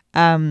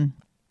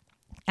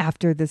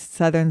after the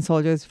Southern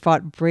soldiers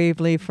fought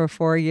bravely for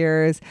 4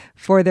 years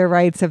for the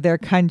rights of their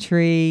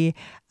country,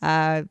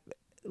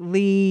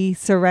 Lee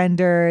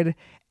surrendered,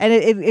 and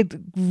it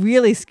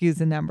really skews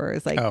the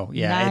numbers, like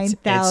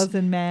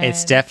 9,000 men.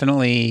 It's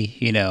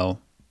definitely,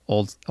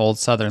 old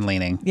Southern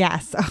leaning.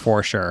 Yes.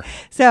 For sure.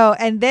 So,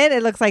 and then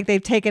it looks like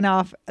they've taken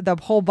off the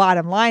whole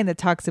bottom line that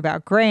talks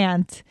about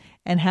Grant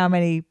and how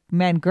many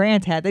men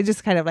Grant had. They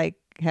just kind of like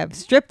have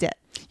stripped it.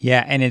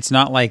 Yeah, and it's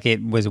not like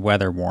it was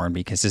weather worn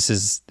because this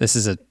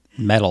is a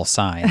metal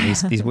sign.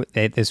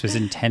 This was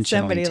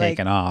intentionally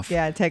taken off.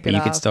 Yeah, taken off.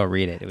 But you could still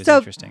read it. It was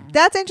interesting.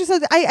 That's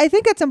interesting. I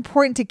think it's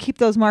important to keep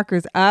those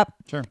markers up.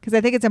 Sure. Because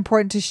I think it's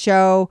important to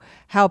show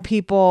how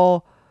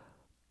people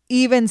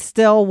even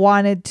still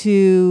wanted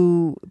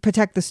to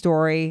protect the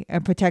story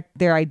and protect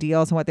their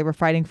ideals and what they were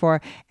fighting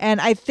for. And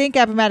I think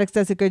Appomattox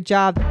does a good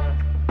job.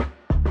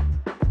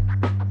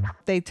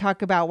 They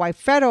talk about why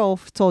federal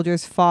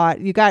soldiers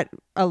fought. You got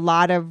a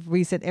lot of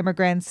recent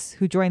immigrants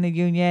who joined the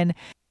Union.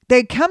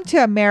 They come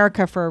to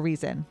America for a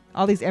reason.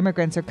 All these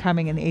immigrants are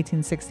coming in the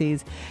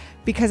 1860s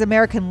because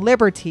American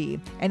liberty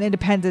and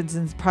independence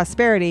and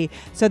prosperity.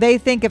 So they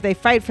think if they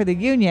fight for the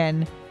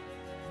Union,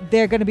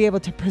 they're going to be able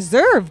to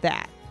preserve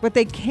that, what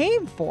they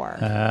came for.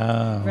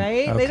 Oh,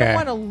 right? Okay. They don't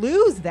want to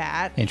lose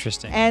that.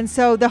 Interesting. And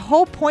so the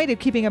whole point of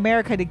keeping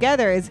America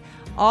together is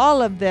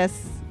all of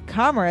this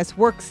commerce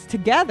works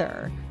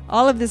together.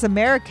 All of this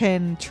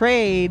American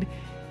trade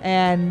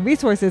and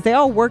resources, they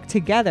all work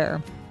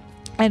together.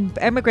 And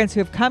immigrants who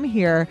have come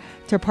here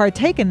to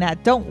partake in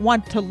that don't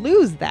want to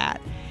lose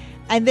that.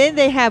 And then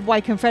they have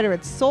why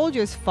Confederate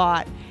soldiers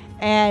fought.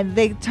 And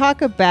they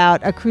talk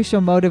about a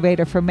crucial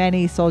motivator for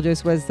many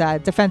soldiers was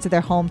defense of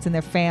their homes and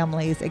their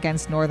families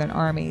against Northern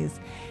armies.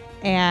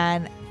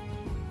 And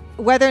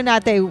whether or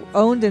not they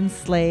owned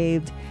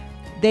enslaved,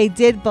 they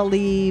did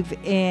believe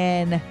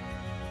in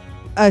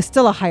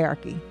still a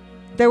hierarchy.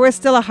 There was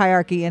still a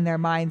hierarchy in their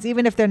minds,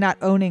 even if they're not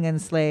owning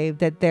enslaved,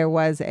 that there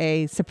was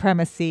a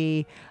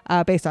supremacy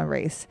based on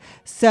race.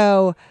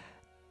 So,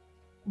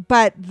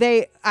 but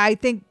I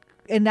think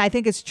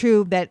it's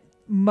true that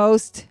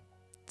most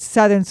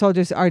Southern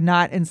soldiers are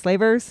not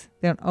enslavers.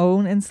 They don't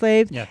own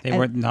enslaved. Yeah,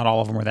 not all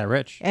of them were that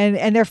rich.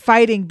 And they're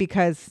fighting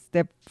because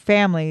their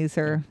families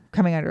are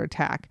coming under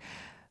attack.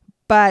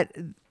 But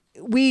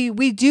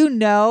we do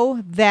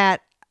know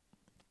that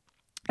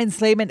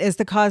enslavement is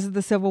the cause of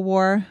the Civil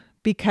War.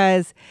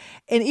 Because,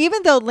 and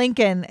even though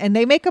Lincoln, and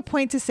they make a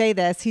point to say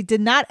this, he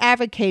did not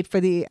advocate for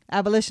the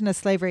abolition of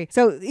slavery.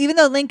 So even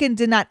though Lincoln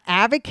did not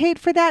advocate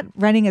for that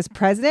running as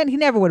president, he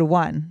never would have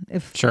won.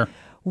 Sure.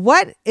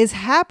 What is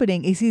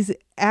happening is he's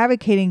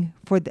advocating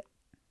for the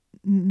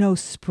no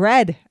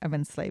spread of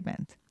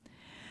enslavement.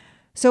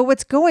 So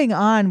what's going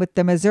on with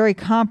the Missouri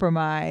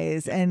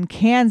Compromise and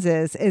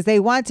Kansas is they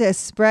want to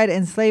spread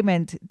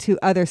enslavement to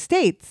other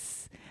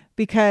states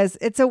because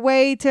it's a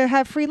way to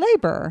have free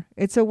labor.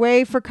 It's a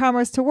way for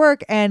commerce to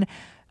work. And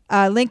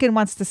Lincoln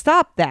wants to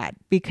stop that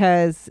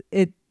because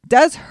it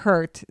does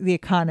hurt the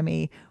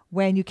economy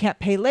when you can't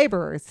pay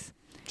laborers.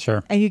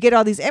 Sure. And you get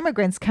all these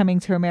immigrants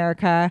coming to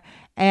America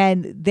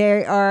and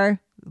they are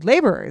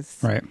laborers.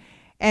 Right.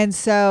 And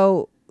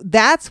so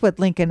that's what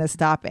Lincoln is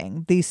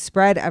stopping, the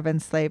spread of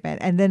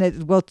enslavement. And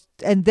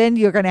then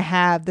you're going to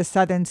have the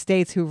southern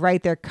states who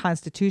write their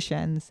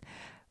constitutions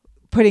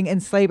putting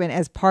enslavement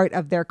as part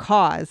of their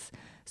cause.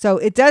 So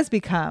it does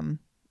become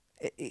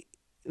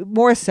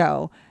more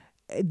so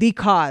the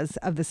cause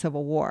of the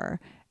Civil War.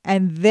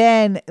 And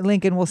then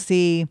Lincoln will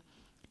see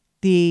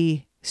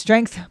the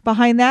strength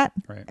behind that,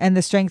 right, and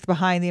the strength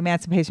behind the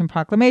Emancipation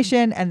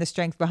Proclamation, and the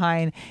strength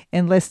behind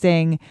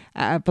enlisting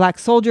black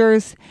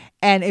soldiers.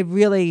 And it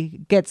really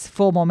gets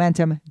full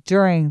momentum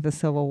during the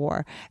Civil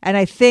War. And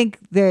I think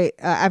the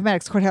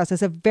Appomattox Court House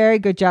does a very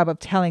good job of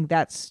telling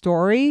that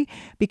story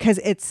because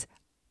it's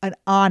an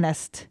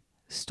honest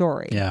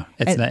story. Yeah,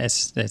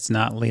 it's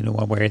not leaning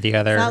one way or the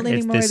other. It's not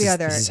leaning one way or the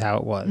other. This is how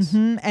it was.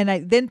 Mm-hmm.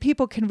 And then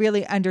people can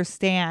really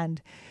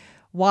understand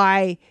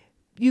why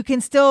you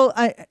can still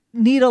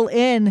needle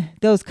in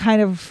those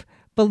kind of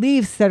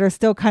beliefs that are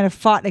still kind of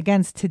fought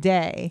against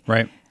today.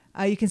 Right.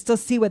 You can still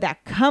see where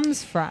that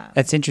comes from.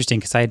 That's interesting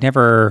because I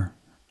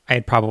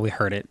had probably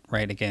heard it,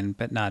 right, again,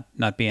 but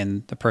not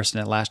being the person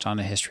that latched on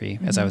to history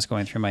as I was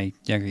going through my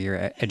younger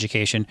year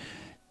education.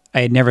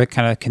 I had never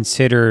kind of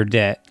considered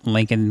that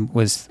Lincoln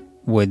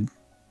would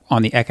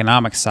on the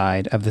economic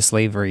side of the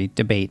slavery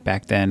debate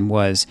back then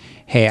was,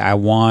 hey, I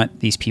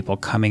want these people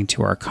coming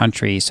to our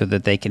country so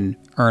that they can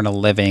earn a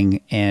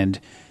living and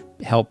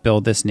help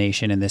build this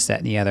nation and this, that,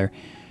 and the other.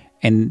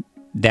 And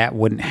that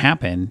wouldn't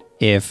happen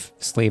if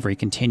slavery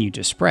continued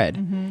to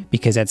spread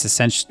because that's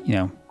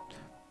essentially,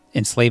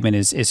 enslavement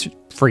is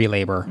free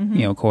labor,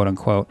 quote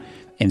unquote.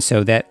 And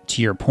so that,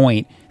 to your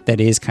point,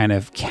 that is kind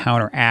of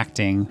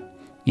counteracting,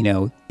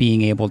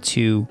 being able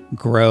to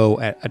grow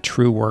a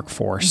true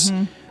workforce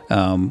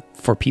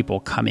for people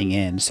coming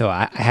in. So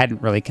I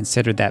hadn't really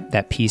considered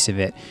that piece of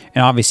it.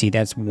 And obviously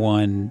that's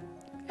one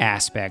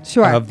aspect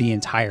of the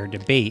entire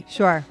debate.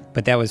 Sure.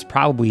 But that was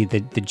probably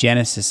the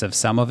genesis of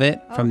some of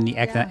it from the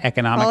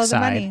economic follow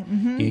side. The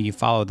money. You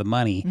follow the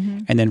money.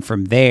 And then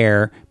from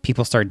there,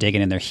 people start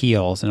digging in their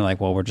heels and they're like,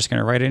 well, we're just going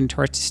to write it into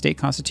our state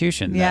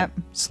constitution that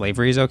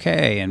slavery is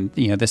okay and,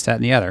 this, that,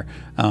 and the other.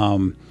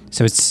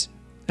 So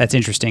that's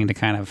interesting to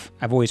kind of,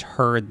 I've always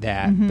heard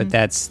that, but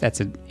that's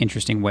an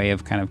interesting way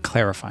of kind of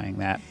clarifying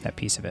that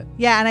piece of it.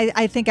 Yeah, and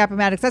I think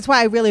Appomattox, that's why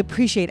I really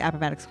appreciate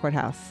Appomattox Court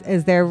House,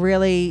 is they're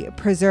really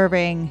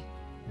preserving,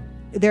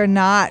 they're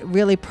not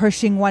really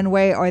pushing one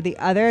way or the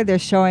other. They're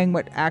showing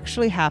what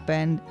actually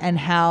happened and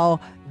how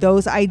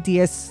those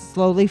ideas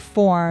slowly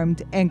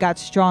formed and got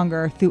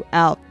stronger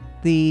throughout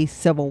the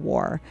Civil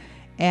War.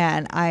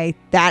 And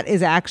that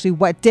is actually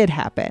what did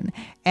happen.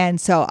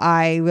 And so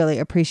I really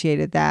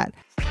appreciated that.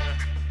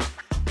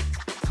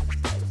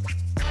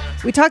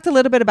 We talked a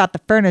little bit about the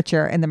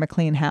furniture in the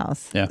McLean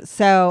house. Yeah.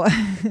 So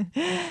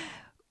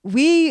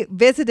we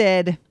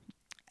visited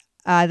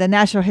the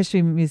Natural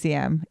History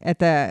Museum at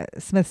the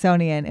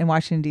Smithsonian in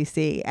Washington,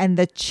 D.C. And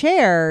the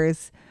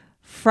chairs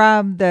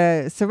from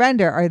the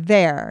surrender are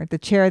there. The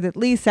chair that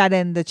Lee sat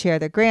in, the chair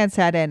that Grant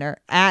sat in are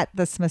at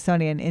the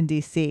Smithsonian in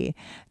D.C.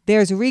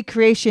 There's a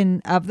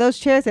recreation of those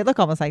chairs. They look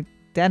almost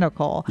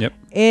identical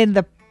in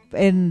the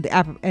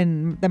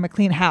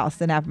McLean house,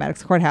 in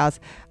Appomattox Court House.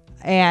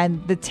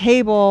 And the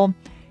table,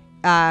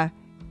 I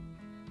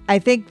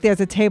think there's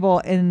a table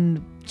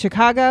in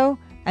Chicago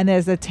and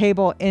there's a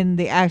table in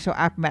the actual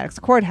Appomattox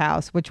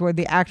Courthouse, which were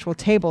the actual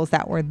tables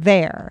that were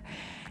there.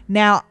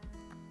 Now,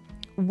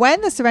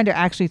 when the surrender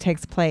actually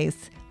takes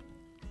place,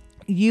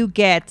 you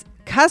get,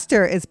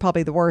 Custer is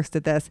probably the worst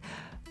at this,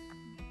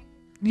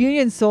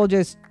 Union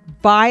soldiers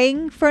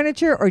buying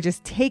furniture or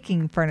just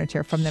taking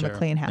furniture from the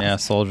McLean house. Yeah,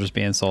 soldiers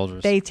being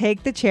soldiers. They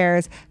take the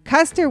chairs.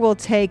 Custer will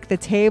take the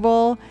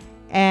table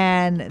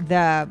and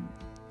the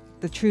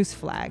truce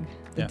flag,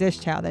 the dish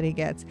towel that he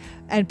gets.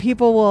 And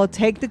people will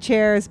take the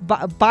chairs,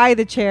 buy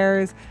the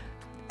chairs,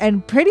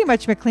 and pretty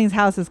much McLean's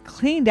house is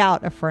cleaned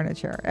out of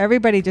furniture.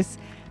 Everybody just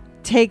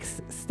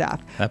takes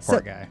stuff. That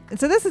poor guy.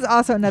 So this is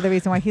also another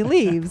reason why he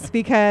leaves,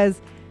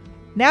 because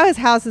now his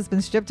house has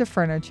been stripped of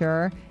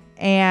furniture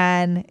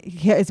and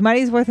his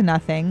money's worth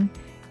nothing.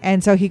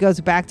 And so he goes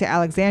back to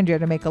Alexandria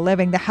to make a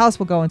living. The house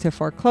will go into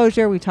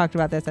foreclosure. We talked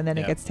about this, and then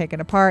it gets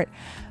taken apart.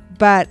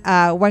 But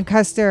when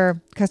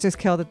Custer's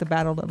killed at the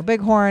Battle of Little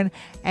Bighorn,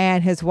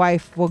 and his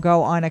wife will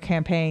go on a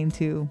campaign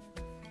to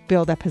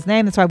build up his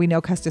name. That's why we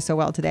know Custer so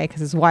well today, because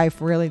his wife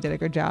really did a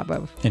good job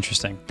of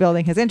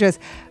building his interest.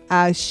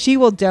 She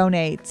will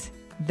donate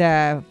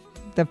the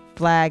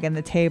flag and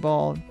the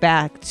table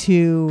back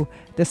to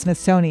the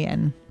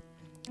Smithsonian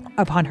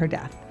upon her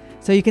death.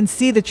 So you can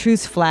see the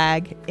truce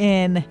flag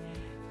in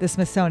the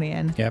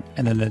Smithsonian. Yep.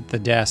 And then the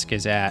desk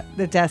is at?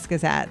 The desk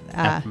is at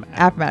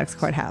Appomattox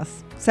Court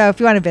House. So if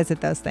you want to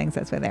visit those things,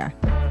 that's where they are.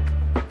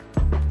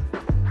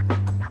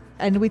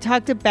 And we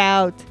talked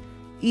about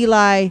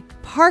Eli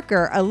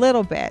Parker a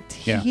little bit.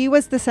 Yeah. He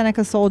was the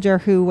Seneca soldier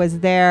who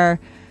was there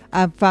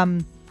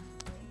from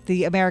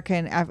the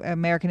American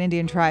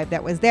Indian tribe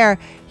that was there.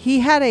 He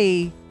had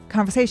a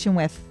conversation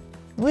with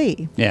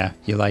Lee. Yeah,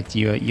 you liked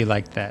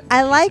that.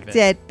 I liked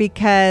it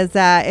because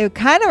it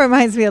kind of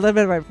reminds me a little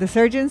bit of what the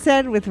surgeon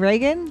said with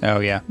Reagan. Oh,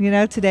 yeah.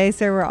 Today,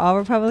 sir, we're all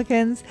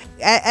Republicans.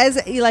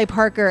 As Eli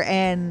Parker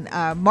and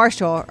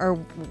Marshall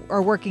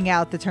are working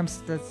out the terms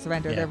of the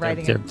surrender, Yeah,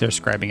 they're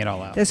scribing it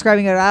all out. They're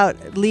scribing it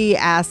out. Lee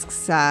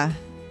asks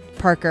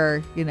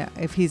Parker,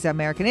 if he's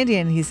American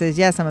Indian. He says,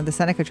 yes, I'm of the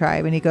Seneca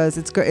tribe. And he goes,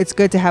 it's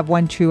good to have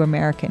one true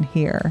American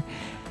here.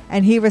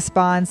 And he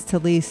responds to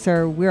Lee,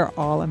 sir, we're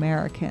all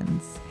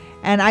Americans.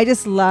 And I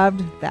just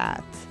loved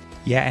that.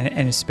 Yeah,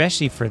 and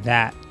especially for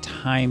that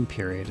time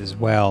period as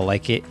well.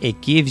 Like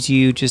it gives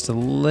you just a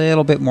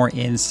little bit more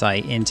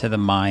insight into the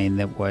mind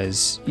that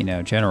was,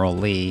 General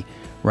Lee,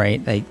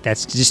 right? Like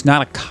that's just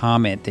not a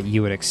comment that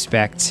you would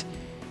expect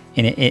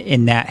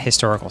in that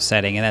historical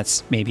setting. And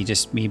that's maybe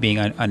just me being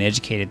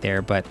uneducated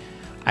there, but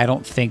I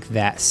don't think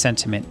that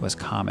sentiment was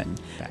common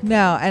back then.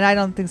 No, and I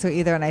don't think so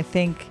either. And I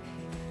think,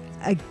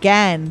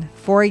 again,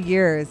 4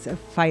 years of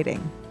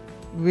fighting,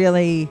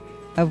 really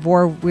of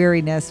war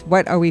weariness.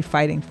 What are we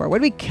fighting for?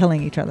 What are we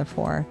killing each other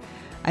for?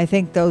 I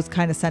think those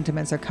kind of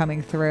sentiments are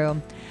coming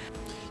through.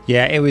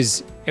 Yeah, it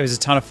was a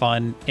ton of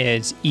fun.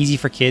 It's easy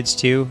for kids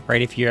too,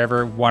 right? If you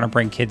ever want to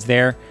bring kids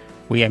there,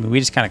 we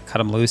just kind of cut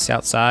them loose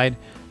outside.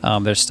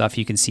 There's stuff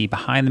you can see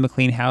behind the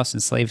McLean house,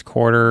 enslaved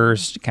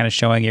quarters, kind of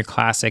showing your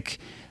classic,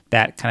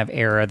 that kind of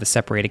era, the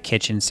separated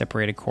kitchen,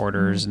 separated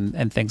quarters,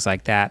 and things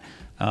like that.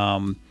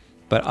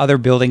 But other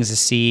buildings to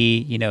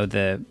see,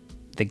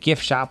 the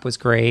gift shop was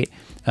great.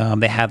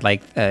 They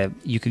had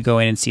you could go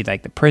in and see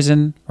like the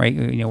prison, right?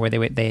 Where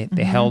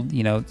they held,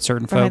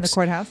 certain Behind folks. the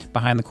courthouse.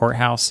 Behind the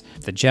courthouse.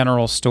 The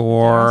general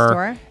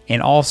store.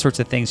 And all sorts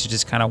of things to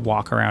just kind of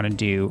walk around and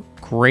do.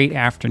 Great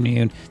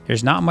afternoon.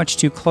 There's not much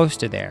too close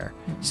to there.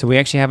 So we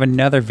actually have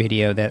another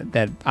video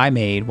that I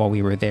made while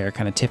we were there,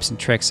 kind of tips and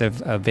tricks of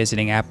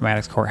visiting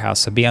Appomattox Court House.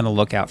 So be on the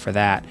lookout for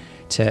that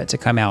to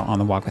come out on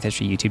the Walk with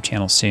History YouTube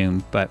channel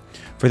soon. But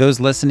for those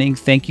listening,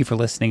 thank you for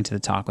listening to the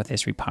Talk with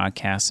History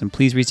podcast. And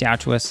please reach out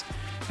to us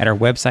at our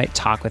website,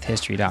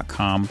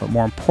 talkwithhistory.com. But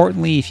more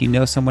importantly, if you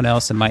know someone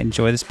else that might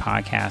enjoy this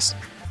podcast,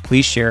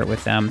 please share it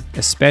with them,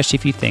 especially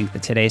if you think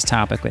that today's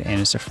topic would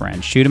interest a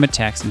friend. Shoot them a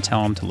text and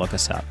tell them to look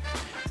us up.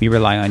 We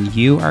rely on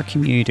you, our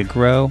community, to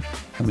grow,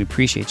 and we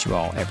appreciate you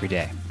all every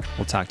day.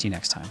 We'll talk to you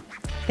next time.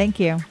 Thank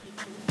you.